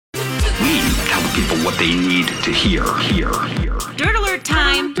people what they need to hear. Dirt Alert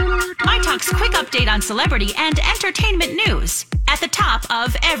time. My Talk's quick update on celebrity and entertainment news at the top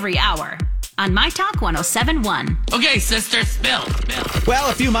of every hour on My Talk 107.1. Okay, sister, spill. Well,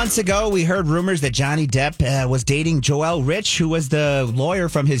 a few months ago, we heard rumors that Johnny Depp was dating Joelle Rich, who was the lawyer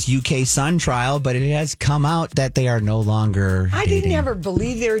from his UK Sun trial, but it has come out that they are no longer I dating. didn't ever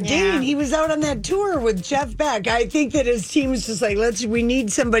believe they were dating. He was out on that tour with Jeff Beck. I think that his team was just like, we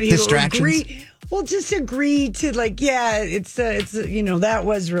need somebody who will agree. Well, just agree to that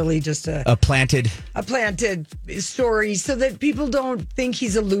was really just a planted story so that people don't think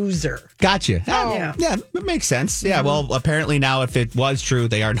he's a loser. Gotcha. Oh. Yeah, it makes sense. Yeah, well, apparently now if it was true,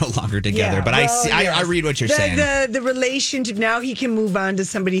 they are no longer together. Yeah, but I read what you're saying. The relationship, now he can move on to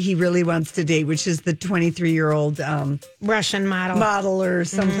somebody he really wants to date, which is the 23-year-old Russian model or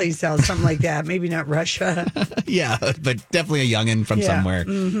someplace else, something like that. Maybe not Russia. Yeah, but definitely a youngin' from somewhere.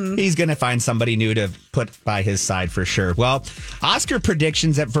 Mm-hmm. He's going to find somebody new to put by his side for sure. Well, Oscar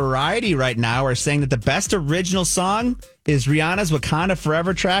predictions at Variety right now are saying that the best original song is Rihanna's Wakanda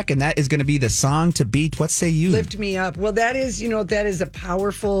Forever track, and that is going to be the song to beat. What say you? Lift Me Up. Well, that is a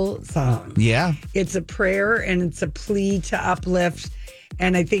powerful song. Yeah. It's a prayer and it's a plea to uplift.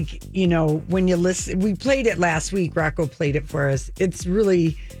 And I think, when you listen, we played it last week. Rocco played it for us. It's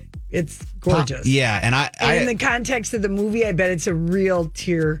gorgeous. Yeah, and in the context of the movie, I bet it's a real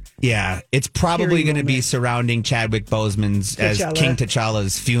tear. Yeah, it's probably going to be surrounding Chadwick Boseman's as King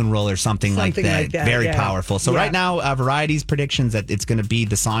T'Challa's funeral or something like that. Very powerful. So right now, Variety's predictions that it's going to be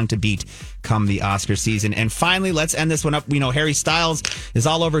the song to beat come the Oscar season. And finally, let's end this one up. Harry Styles is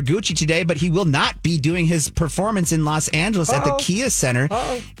all over Gucci today, but he will not be doing his performance in Los Angeles at the Kia Center.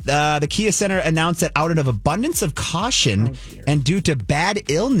 The Kia Center announced that out of abundance of caution and due to bad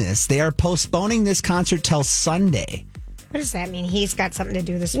illness, they are postponing this concert till Sunday. What does that mean? He's got something to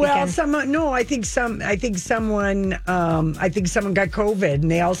do this weekend? Well, I think someone got COVID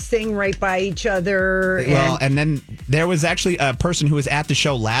and they all sing right by each other. Well, and then there was actually a person who was at the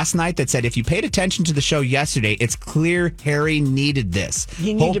show last night that said if you paid attention to the show yesterday, it's clear Harry needed this.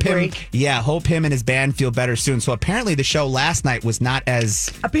 He needed a break. Yeah, hope him and his band feel better soon. So apparently the show last night was not as...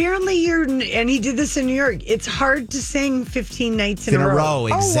 Apparently and he did this in New York. It's hard to sing 15 nights in a row.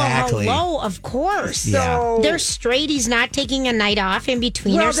 Exactly. Oh, well, hello, of course. So they're straight. He's not taking a night off in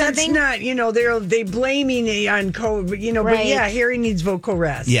between or something? Well, that's not, they blaming it on COVID, right. But yeah, Harry needs vocal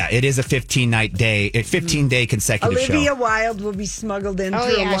rest. Yeah, it is a 15-day consecutive show. Olivia Wilde will be smuggled in through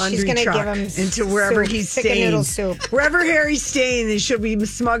a laundry she's gonna truck give him into wherever he's staying. Noodle soup. Wherever Harry's staying, she'll be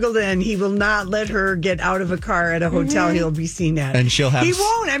smuggled in. He will not let her get out of a car at a hotel he'll be seen at. And she'll have... He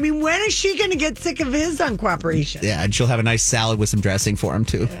won't. I mean, when is she going to get sick of his uncooperation? Yeah, and she'll have a nice salad with some dressing for him,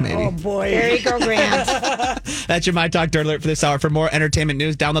 too, maybe. Oh, boy. There you go, Grant. That's your My Talk Dirt Alert for this hour. For more entertainment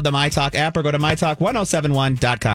news, download the My Talk app or go to mytalk1071.com.